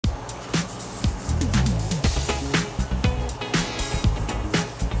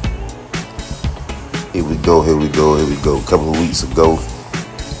Here we go. A couple of weeks ago,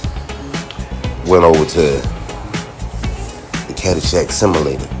 went over to the Caddyshack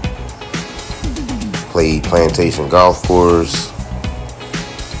simulator. Played Plantation Golf Course.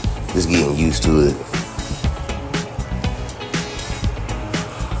 Just getting used to it.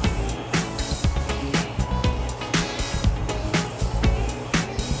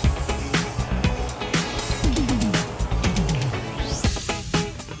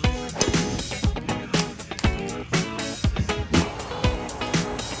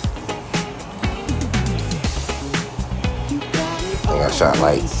 I shot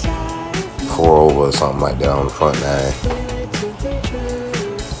like 4 over or something like that on the front 9.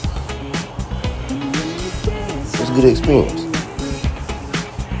 It was a good experience.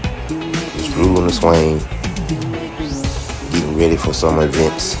 Just grooving the swing, getting ready for some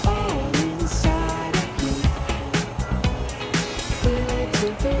events.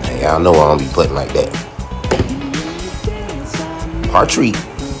 Now, y'all know I don't be putting like that. Par treat.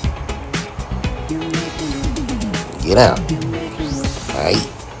 Get out. Alright.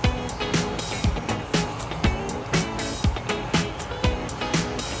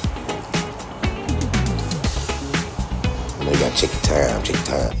 You gotta check your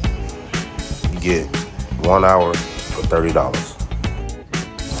time. You get 1 hour for $30.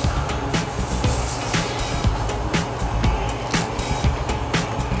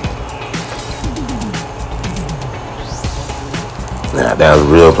 Now that was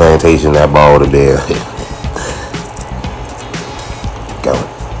a real plantation, that ball to there. Go.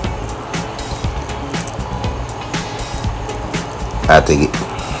 I take it.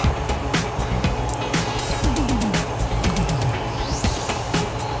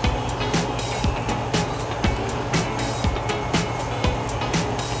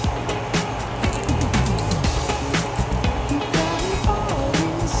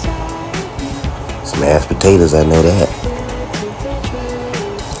 Some mashed potatoes, I know that.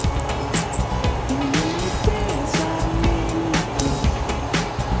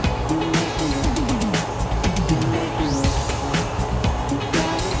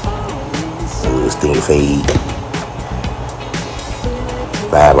 Thing fade.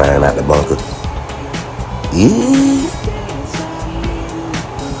 5 line out the bunker. Yeah.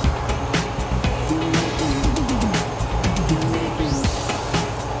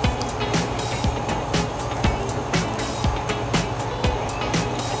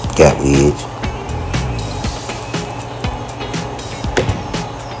 Got wedge.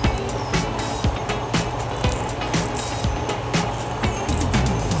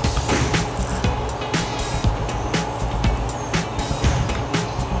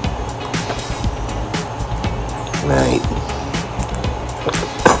 Right.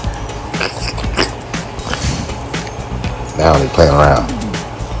 Now they playing around.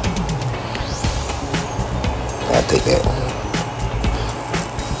 I'll take that.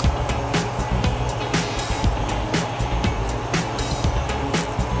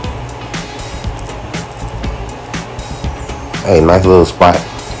 Hey, nice little spot.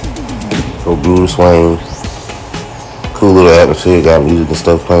 Go groove swing. Cool little atmosphere. Got music and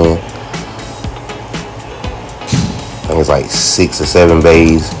stuff playing. I think it's like 6 or 7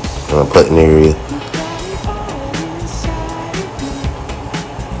 bays in a putting area.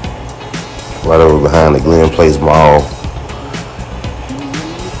 Right over behind the Glen Place Mall.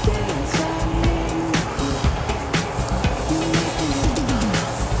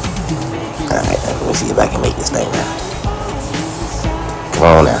 Alright, let me see if I can make this thing now. Come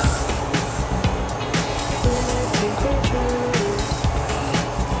on now.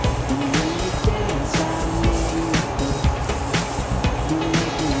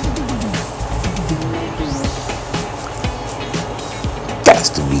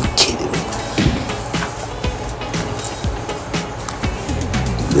 To be kidding me.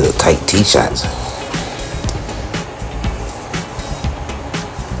 Little tight tee shots.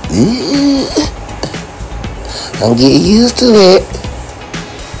 I'm getting used to it.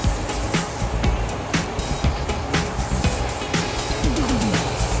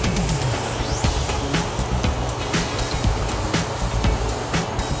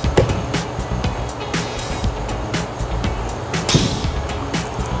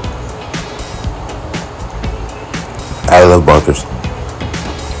 I love bunkers.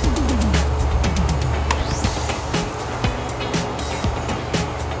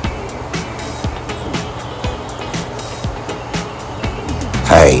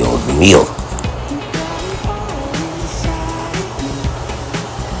 Hey, old meal.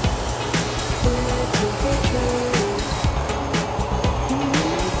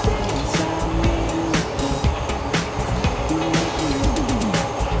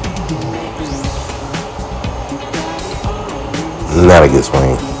 Not a good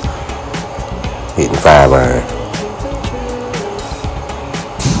swing. Hitting 5-iron.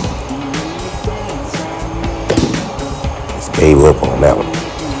 Just gave up on that one.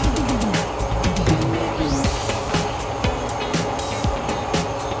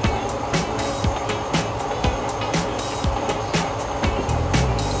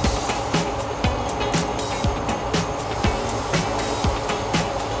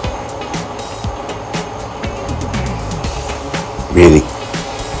 Really?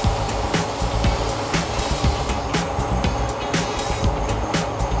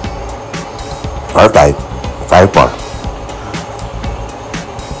 Perfect. 5 bar.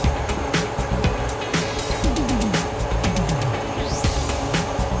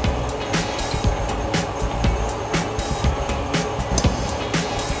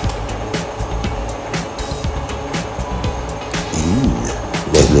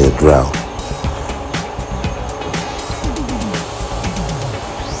 That little draw.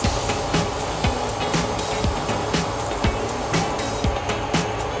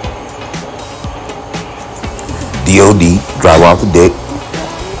 DOD, drive off the deck.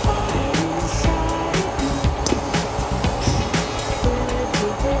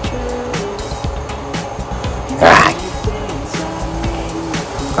 Alright.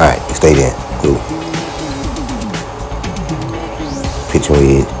 Alright, you stay there. Cool. Pitching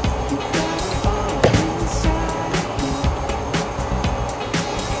wedge.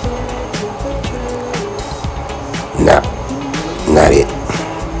 Nah, not it.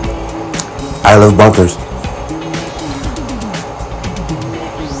 I love bunkers.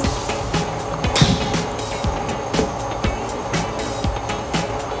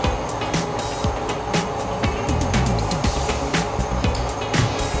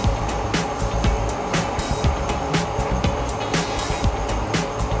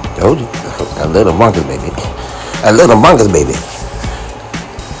 Told you. I love the bunkers, baby. I love the bunkers, baby.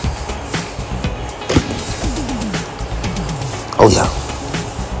 Oh yeah.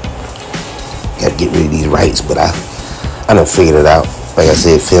 Gotta get rid of these rights, but I done figured it out. Like I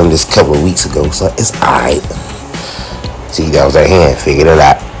said, filmed this a couple of weeks ago, so it's alright. See, that was that hand. Figured it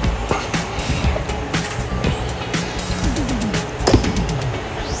out.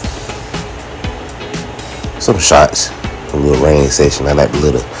 Some shots. A little rain session. I like the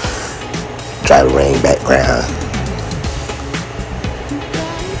little dry rain background.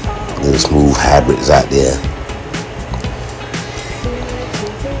 Little smooth hybrids out there.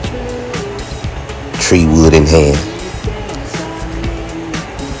 Tree wood in hand.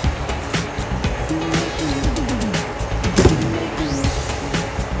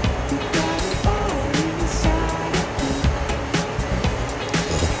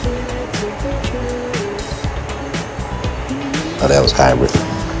 Oh, that was hybrid.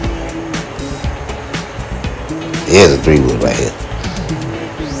 Here's a 3-wood right here.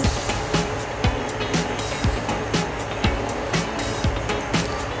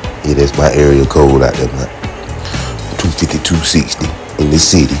 Yeah, that's my area code out there, man. 250, 260 in this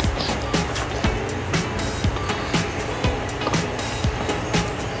city.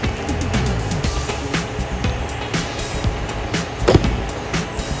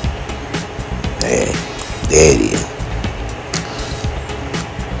 There it is.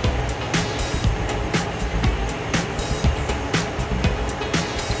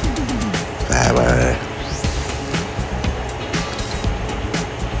 Bye-bye.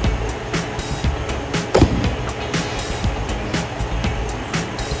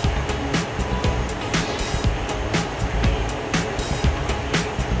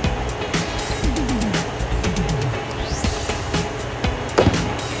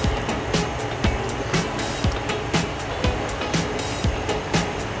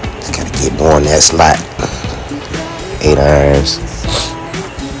 Get more in that slot. 8 irons.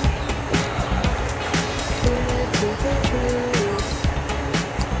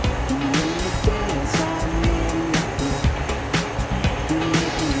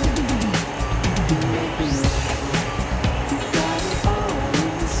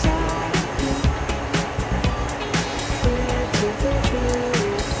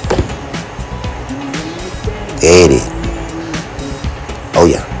 There it is. Oh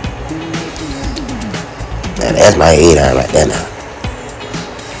yeah. Man, that's my 8 iron right there now.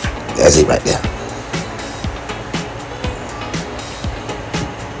 That's it right there.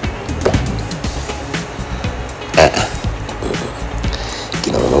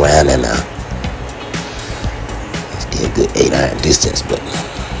 Get on around there now. Still a good 8 iron distance, but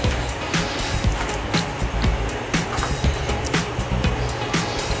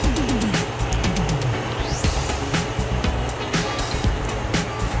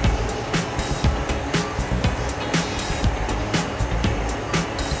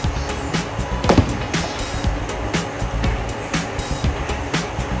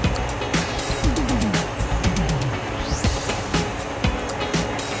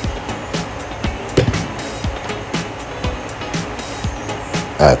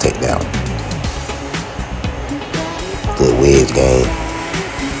I'll take that one. Good wedge game.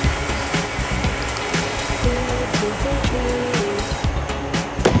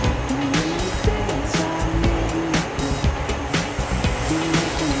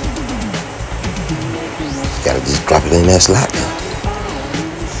 Gotta just drop it in that slot.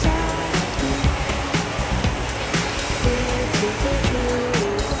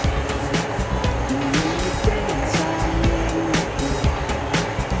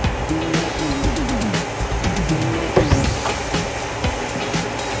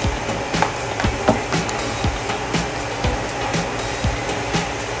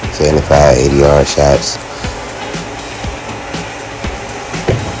 75, 80-yard shots.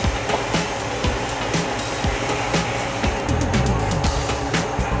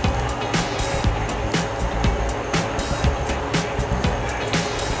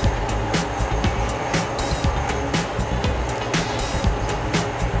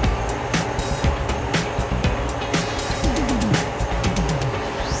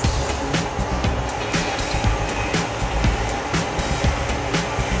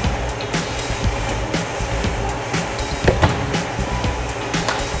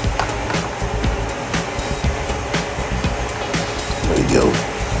 There you go.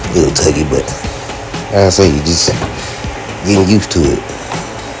 A little tuggy, but like I say, you just getting used to it.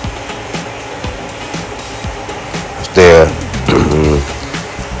 I was there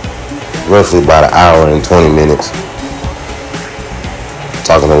roughly about an hour and 20 minutes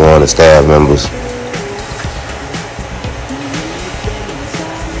talking to one of the staff members.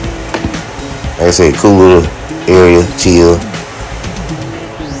 Like I say, cool little area, chill.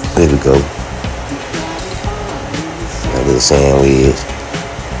 There we go. A little sand wedge.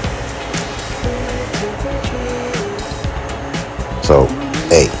 So,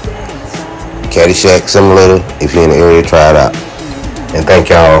 hey, Caddyshack simulator. If you're in the area, try it out. And thank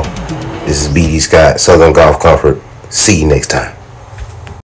y'all. This is BD Scott, Southern Golf Comfort. See you next time.